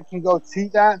you meant. current can go to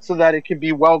that so that it can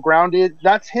be well grounded.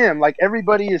 That's him. Like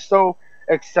everybody is so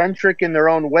eccentric in their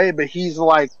own way, but he's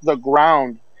like the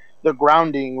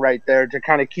grounding right there to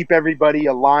kind of keep everybody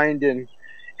aligned and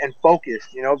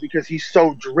focused, because he's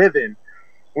so driven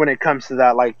when it comes to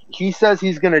that. Like he says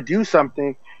he's going to do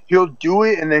something, he'll do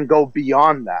it and then go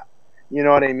beyond that. You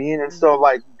know what I mean? And so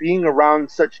like being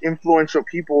around such influential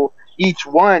people, each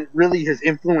one really has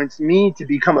influenced me to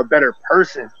become a better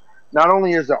person, not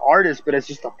only as an artist, but as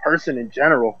just a person in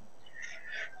general.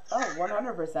 Oh,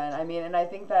 100%. I mean, and I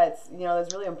think that's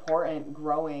really important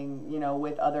growing,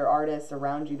 with other artists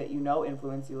around you that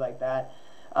influence you like that.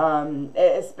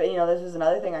 This is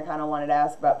another thing I kind of wanted to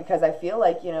ask about because I feel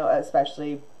like,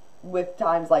 especially with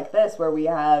times like this where we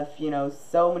have,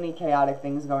 so many chaotic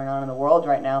things going on in the world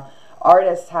right now,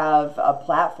 artists have a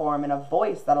platform and a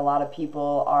voice that a lot of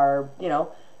people are,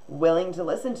 willing to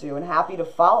listen to and happy to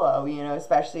follow,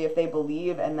 especially if they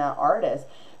believe in that artist.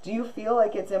 Do you feel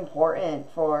like it's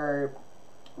important for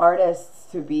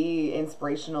artists to be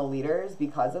inspirational leaders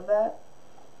because of that?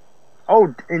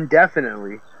 Oh,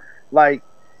 indefinitely. Like,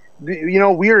 we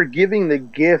are given the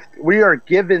gift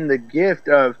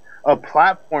of a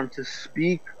platform to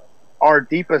speak our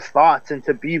deepest thoughts and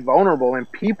to be vulnerable,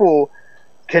 and people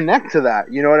connect to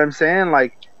that. You know what I'm saying?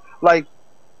 Like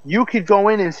you could go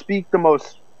in and speak the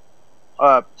most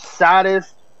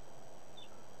saddest,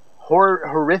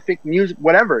 horrific music,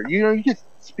 whatever. You can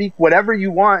speak whatever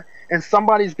you want, and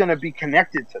somebody's gonna be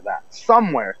connected to that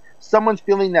somewhere. Someone's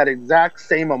feeling that exact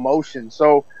same emotion.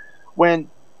 So when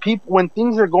when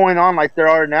things are going on like there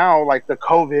are now, like the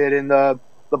COVID and the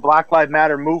Black Lives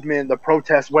Matter movement, the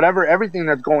protests, whatever, everything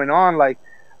that's going on, like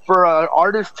for an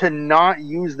artist to not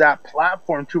use that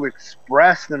platform to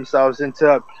express themselves and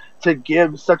to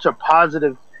give such a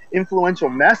positive, influential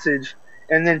message,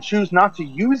 and then choose not to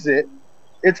use it,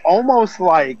 it's almost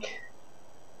like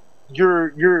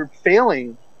you're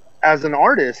failing as an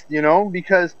artist,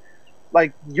 because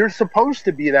like you're supposed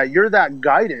to be that, you're that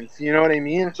guidance, you know what I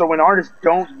mean? So when artists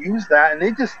don't use that and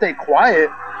they just stay quiet,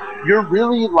 you're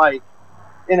really like,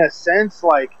 in a sense,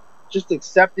 like just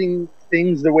accepting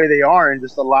things the way they are and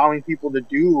just allowing people to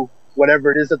do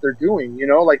whatever it is that they're doing.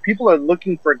 Like people are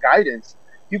looking for guidance.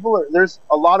 There's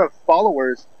a lot of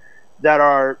followers that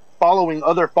are following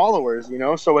other followers.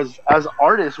 So as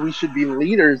artists, we should be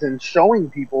leaders and showing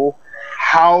people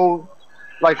how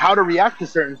how to react to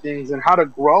certain things and how to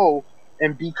grow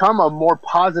and become a more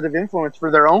positive influence for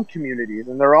their own communities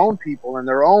and their own people and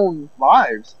their own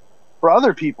lives for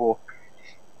other people.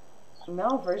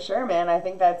 No, for sure, man. I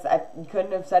think I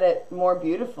couldn't have said it more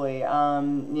beautifully.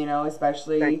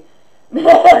 Especially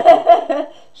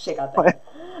shake out there.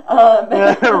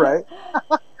 Right.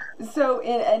 So,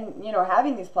 and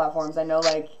having these platforms, I know,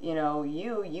 like,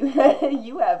 you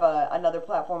you have another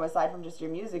platform aside from just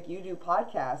your music. You do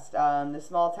podcast, the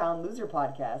Small Town Loser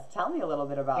podcast. Tell me a little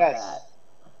bit about that.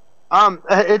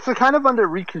 It's a kind of under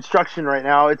reconstruction right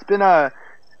now.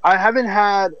 I haven't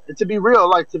had, to be real,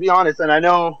 like to be honest, and I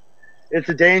know it's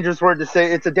a dangerous word to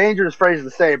say, it's a dangerous phrase to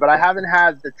say, but I haven't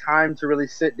had the time to really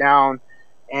sit down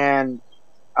and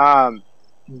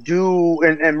do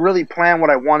and really plan what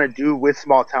I want to do with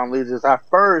Small Town Losers. At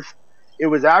first, it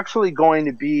was actually going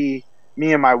to be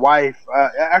me and my wife.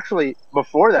 Actually,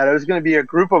 before that, it was going to be a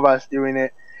group of us doing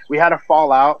it. We had a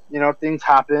fallout, things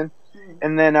happen,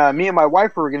 and then me and my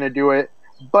wife were going to do it.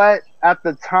 But at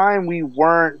the time, we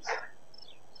weren't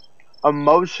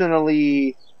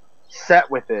emotionally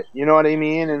set with it. You know what I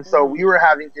mean? And so we were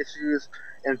having issues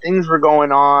and things were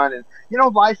going on, and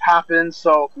life happens,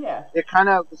 so yeah, it kind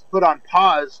of was put on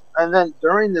pause. And then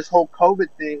during this whole COVID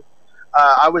thing,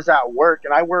 I was at work,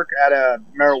 and I work at a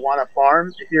marijuana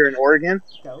farm here in Oregon,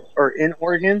 or in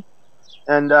Oregon,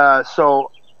 and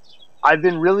so I've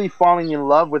been really falling in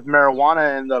love with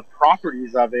marijuana and the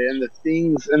properties of it, and the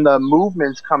things and the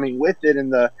movements coming with it,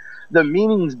 and the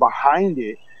meanings behind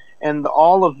it, and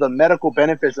all of the medical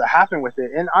benefits that happen with it.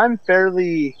 And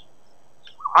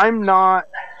I'm not,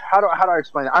 how do I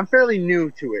explain it? I'm fairly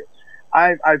new to it.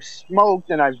 I've smoked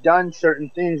and I've done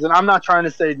certain things, and I'm not trying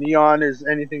to say neon is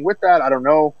anything with that. I don't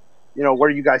know, where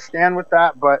you guys stand with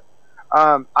that, but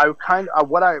I kind of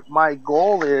what I my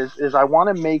goal is I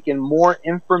want to make a more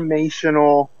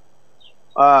informational,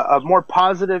 a more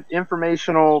positive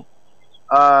informational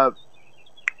uh,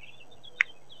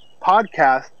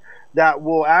 podcast that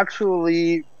will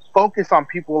actually focus on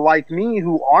people like me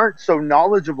who aren't so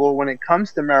knowledgeable when it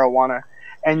comes to marijuana,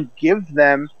 and give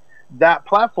them that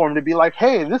platform to be like,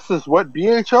 hey, this is what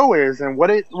BHO is and what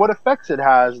effects it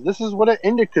has. This is what an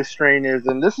indica strain is,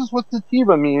 and this is what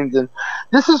sativa means, and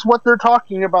this is what they're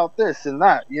talking about this and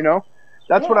that.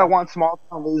 That's what I Yeah. want Small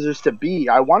Town Losers to be.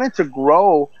 I want it to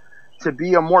grow to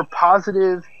be a more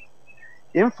positive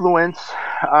influence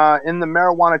in the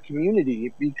marijuana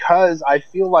community, because I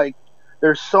feel like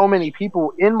there's so many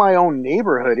people in my own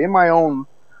neighborhood, in my own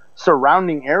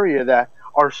surrounding area, that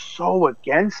are so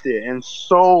against it and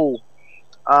so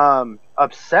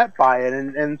upset by it,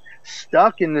 and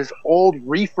stuck in this old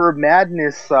reefer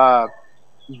madness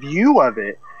view of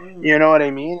it. Mm. You know what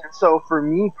I mean? And so for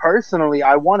me personally,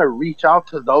 I want to reach out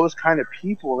to those kind of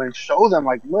people and show them,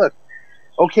 like, look,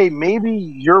 okay, maybe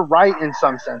you're right in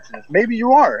some senses. Maybe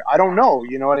you are. I don't know.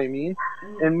 You know what I mean?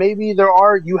 Mm. And maybe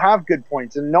you have good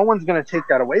points, and no one's going to take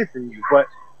that away from you. But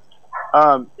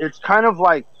it's kind of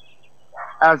like,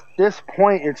 at this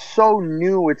point, it's so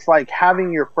new. It's like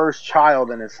having your first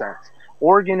child in a sense.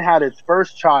 Oregon had its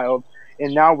first child,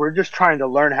 and now we're just trying to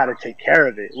learn how to take care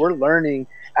of it. We're learning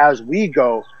as we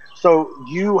go. So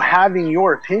you having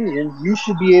your opinion, you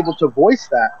should be able to voice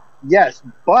that. Yes,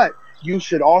 but you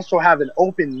should also have an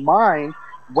open mind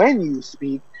when you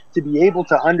speak, to be able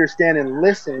to understand and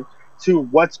listen to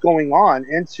what's going on,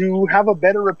 and to have a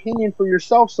better opinion for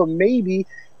yourself. So maybe,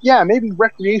 yeah, maybe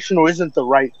recreational isn't the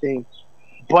right thing,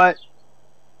 but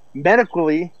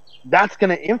medically, that's going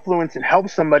to influence and help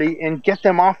somebody and get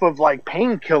them off of like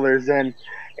painkillers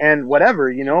and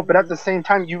whatever, but at Mm. the same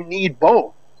time, you need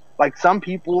both. Like, some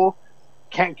people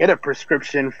can't get a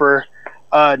prescription for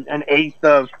an eighth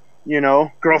of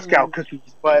Girl Scout Mm.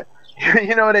 cookies, but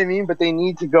you know what I mean, but they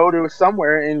need to go to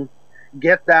somewhere and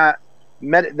get that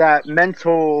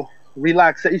mental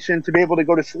relaxation, to be able to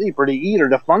go to sleep, or to eat, or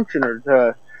to function, or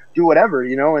to do whatever,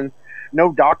 and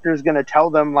no doctor is going to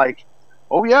tell them, like,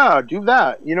 oh yeah, do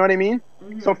that. You know what I mean?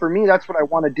 So Mm. for me, that's what I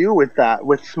want to do with that,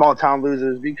 with Small Town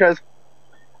Losers, because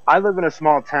I live in a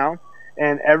small town,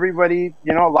 and everybody,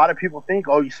 a lot of people think,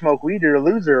 oh, you smoke weed, you're a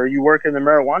loser, or you work in the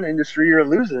marijuana industry, you're a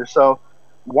loser. So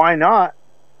why not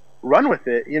run with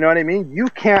it? You know what I mean? You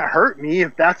can't hurt me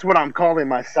if that's what I'm calling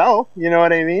myself. You know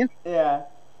what I mean? Yeah.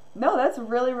 No, that's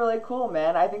really, really cool,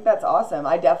 man. I think that's awesome.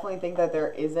 I definitely think that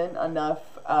there isn't enough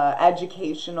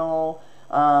educational,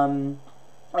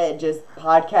 just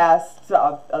podcasts,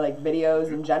 like videos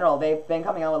in general. They've been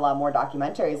coming out with a lot more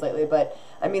documentaries lately, but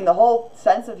I mean, the whole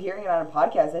sense of hearing it on a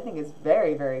podcast, I think, is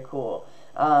very, very cool.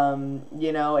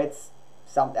 It's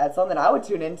that's something I would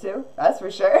tune into. That's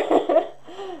for sure.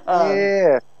 um,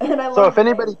 Yeah. and I So love if the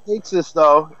anybody name. takes this,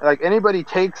 though, like, anybody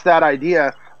takes that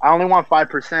idea, I only want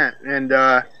 5%, and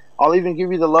I'll even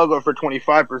give you the logo for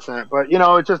 25%. But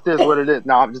it just is what it is.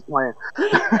 No, I'm just playing.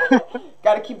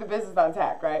 Got to keep the business on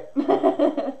tack, right?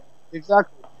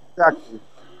 Exactly. Exactly.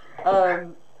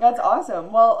 That's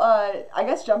awesome. Well, I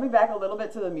guess jumping back a little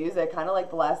bit to the music, kind of like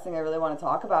the last thing I really want to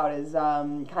talk about is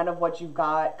kind of what you've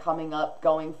got coming up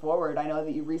going forward. I know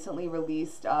that you recently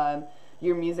released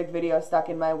your music video "Stuck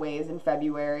in My Ways" in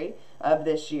February of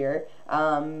this year.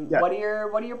 Yeah. What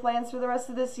are your plans for the rest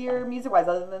of this year, music wise,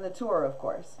 other than the tour, of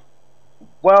course?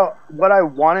 Well, what I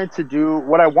want to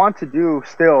do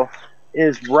still,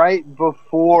 is right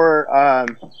before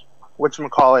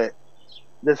whatchamacallit,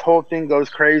 this whole thing goes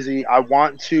crazy, I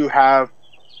want to have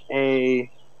a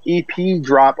EP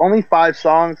drop, only 5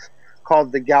 songs,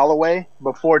 called The Galloway,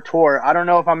 before tour. I don't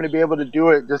know if I'm going to be able to do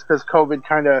it, just because COVID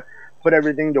kind of put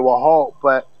everything to a halt,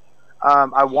 but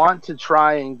I want to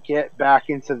try and get back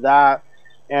into that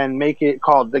and make it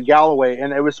called The Galloway.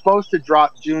 And it was supposed to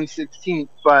drop June 16th,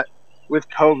 but with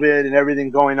COVID and everything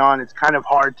going on, it's kind of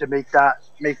hard to make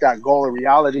that goal a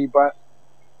reality. But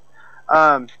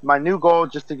my new goal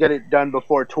is just to get it done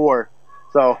before tour.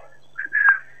 So,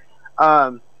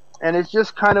 um, and it's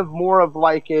just kind of more of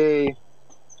like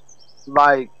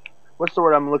what's the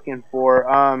word I'm looking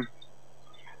for?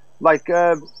 Like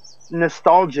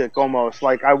nostalgic almost.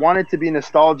 Like, I want it to be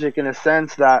nostalgic in a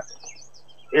sense that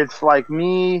it's like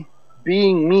me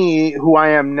being me, who I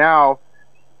am now,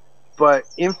 but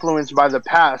influenced by the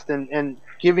past, and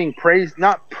giving praise,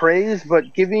 not praise,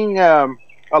 but giving a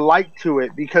light to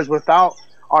it, because without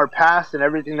our past and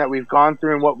everything that we've gone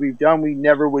through and what we've done, we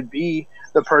never would be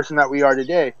the person that we are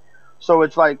today. So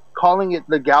it's like calling it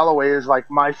the Galloway is like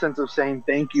my sense of saying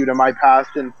thank you to my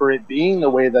past and for it being the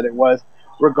way that it was,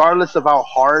 regardless of how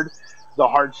hard the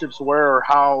hardships were or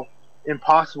how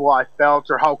impossible I felt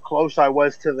or how close I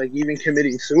was to like even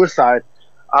committing suicide.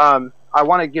 I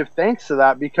want to give thanks to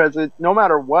that because no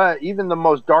matter what, even the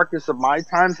most darkest of my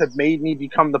times have made me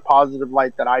become the positive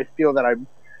light that I feel that I'm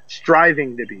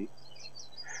striving to be.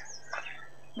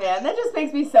 Man, that just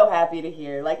makes me so happy to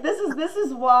hear. Like this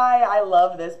is why I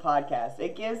love this podcast.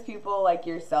 It gives people like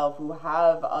yourself who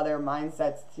have other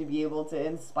mindsets to be able to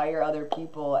inspire other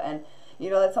people. And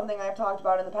that's something I've talked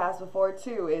about in the past before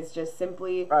too, is just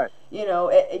simply Right.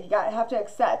 have to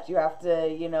accept. You have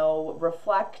to,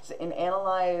 reflect and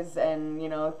analyze, and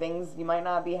things, you might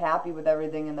not be happy with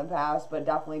everything in the past, but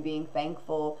definitely being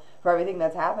thankful for everything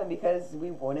that's happened, because we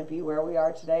wouldn't be where we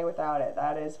are today without it.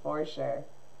 That is for sure.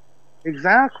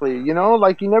 Exactly.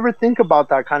 Like you never think about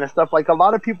that kind of stuff. Like a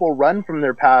lot of people run from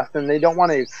their past and they don't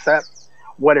want to accept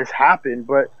what has happened.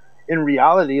 But in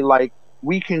reality, like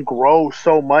we can grow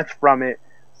so much from it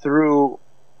through,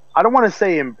 I don't want to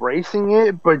say embracing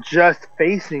it, but just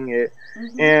facing it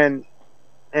Mm-hmm.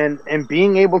 and and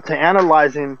being able to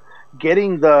analyze and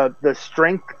getting the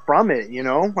strength from it. You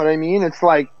know what I mean? It's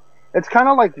kind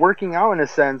of like working out in a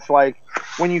sense. Like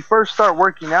when you first start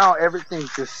working out,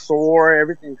 everything's just sore,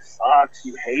 everything sucks,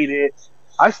 you hate it.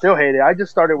 I still hate it. I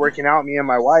just started working out, me and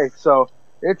my wife, so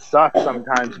it sucks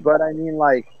sometimes. But I mean,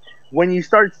 like when you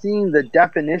start seeing the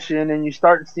definition and you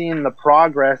start seeing the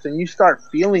progress and you start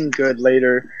feeling good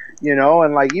later,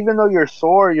 and like even though you're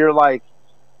sore, you're like,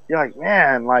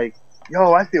 man, like,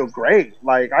 yo, I feel great.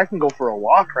 Like, I can go for a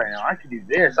walk right now. I can do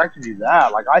this. I can do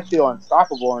that. Like, I feel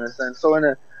unstoppable in a sense. So,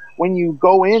 when you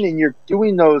go in and you're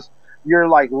doing those, you're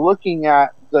like looking at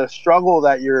the struggle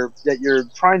that you're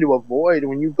trying to avoid.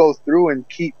 When you go through and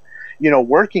keep,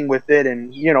 working with it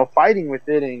and fighting with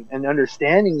it and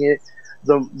understanding it,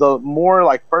 the more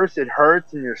like first it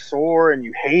hurts and you're sore and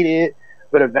you hate it,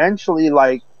 but eventually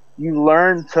like you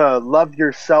learn to love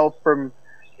yourself from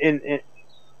in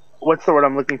what's the word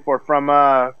I'm looking for, from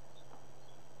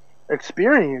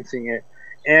experiencing it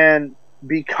and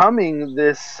becoming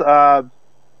this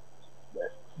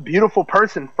beautiful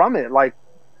person from it. Like,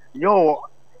 yo,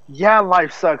 yeah,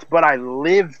 life sucks, but I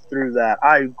lived through that.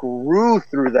 I grew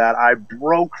through that. I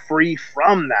broke free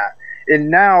from that, and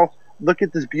now look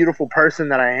at this beautiful person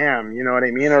that I am. You know what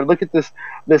I mean? Or look at this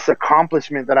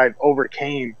accomplishment that I've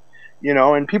overcame.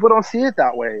 And people don't see it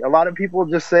that way. A lot of people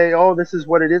just say, "Oh, this is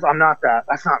what it is." I'm not that.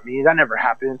 That's not me. That never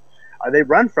happened. They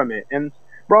run from it. And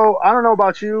bro, I don't know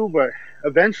about you, but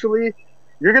eventually,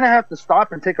 you're gonna have to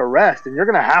stop and take a rest, and you're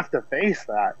gonna have to face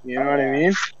that. You know Oh what I yeah,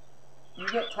 mean? you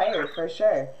get tired for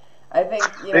sure. I think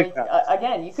Big time.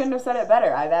 again, you couldn't have said it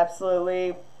better.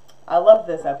 I love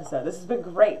this episode. This has been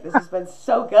great. This has been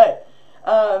so good.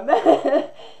 Um,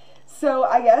 so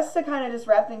I guess to kind of just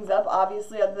wrap things up,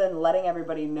 obviously, other than letting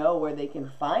everybody know where they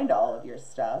can find all of your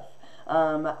stuff,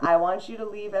 I want you to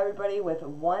leave everybody with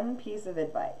one piece of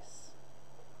advice.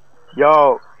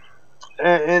 Yo,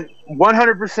 and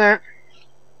 100%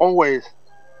 always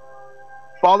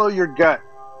follow your gut.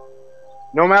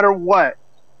 No matter what,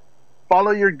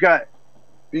 follow your gut,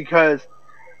 because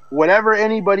whatever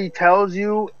anybody tells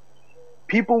you,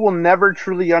 people will never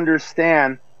truly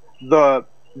understand the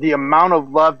the amount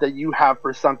of love that you have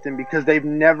for something because they've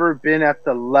never been at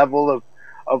the level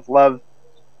of love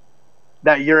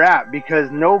that you're at, because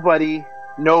nobody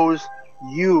knows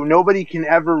you. Nobody can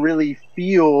ever really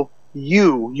feel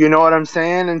you. You know what I'm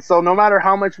saying? And so no matter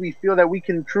how much we feel that we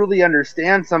can truly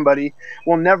understand somebody,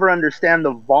 we'll never understand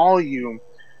the volume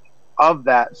of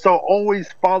that. So always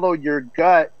follow your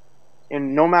gut,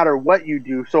 and no matter what you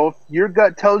do. So if your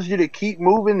gut tells you to keep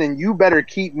moving, then you better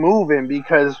keep moving,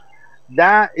 because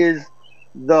that is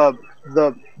the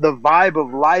the vibe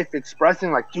of life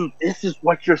expressing like, dude, this is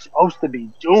what you're supposed to be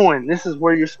doing. This is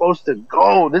where you're supposed to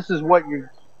go. This is what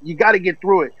you got to get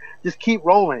through it. Just keep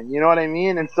rolling. You know what I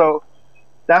mean? And so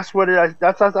that's what it is.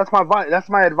 That's my vibe. That's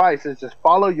my advice, is just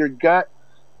follow your gut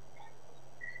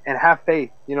and have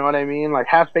faith. You know what I mean? Like,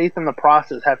 have faith in the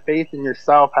process, have faith in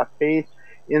yourself, have faith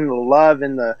in the love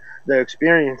and the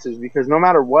experiences, because no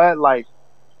matter what, like,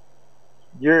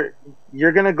 you're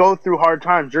gonna go through hard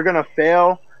times. You're gonna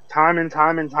fail time and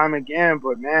time and time again,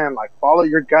 but man, like, follow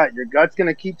your gut. Your gut's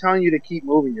gonna keep telling you to keep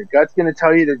moving. Your gut's gonna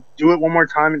tell you to do it one more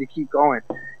time and to keep going.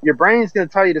 Your brain's gonna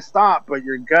tell you to stop, but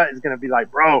your gut is gonna be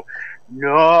like, bro,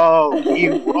 no,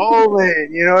 keep rolling.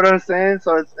 You know what I'm saying?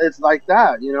 So it's like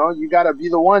that. You gotta be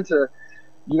the one to.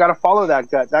 You got to follow that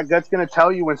gut. That gut's going to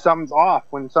tell you when something's off,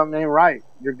 when something ain't right.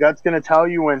 Your gut's going to tell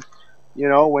you when you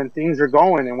know, when things are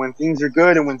going and when things are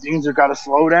good and when things are got to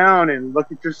slow down and look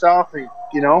at yourself and,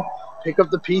 you know, pick up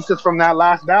the pieces from that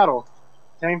last battle.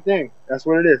 Same thing. That's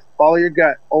what it is. Follow your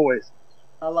gut always.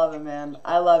 I love it, man.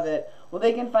 I love it. Well,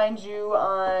 they can find you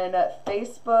on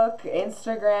Facebook,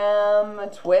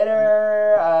 Instagram,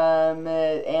 Twitter,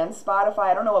 and Spotify.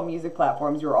 I don't know what music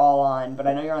platforms you're all on, but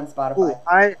I know you're on Spotify.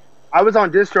 Ooh, I was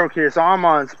on DistroKid, so I'm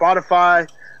on Spotify,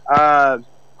 uh,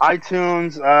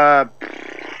 iTunes. I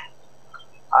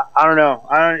don't know.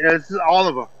 It's all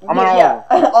of them. I'm on all Yeah,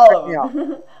 of them. all Check me out. of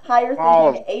them. Higher All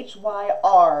of thinking, them.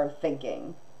 HYR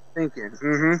thinking. Thinking.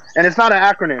 And it's not an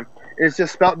acronym. It's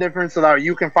just spelled different so that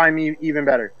you can find me even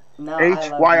better. No, I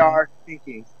love it, man. HYR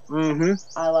thinking.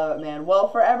 I love it, man. Well,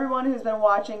 for everyone who's been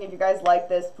watching, if you guys like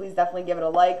this, please definitely give it a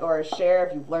like or a share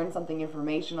if you've learned something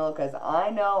informational, because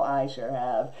I know I sure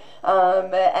have.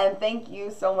 And thank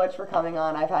you so much for coming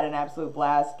on. I've had an absolute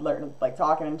blast,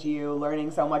 talking to you,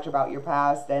 learning so much about your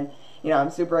past, and I'm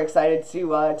super excited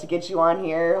to get you on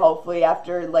here. Hopefully,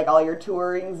 after all your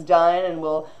touring's done, and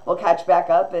we'll catch back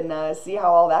up and see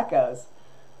how all that goes.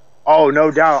 Oh, no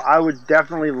doubt. I would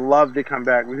definitely love to come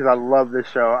back because I love this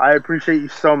show. I appreciate you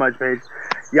so much, Paige.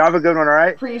 You have a good one, all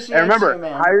right? Appreciate and remember, you,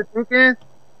 man. how you're thinking,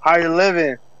 how you're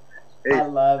living. Peace. I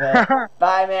love it.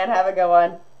 Bye, man. Have a good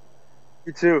one.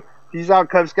 You too. Peace out,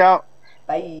 Cub Scout.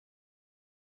 Bye.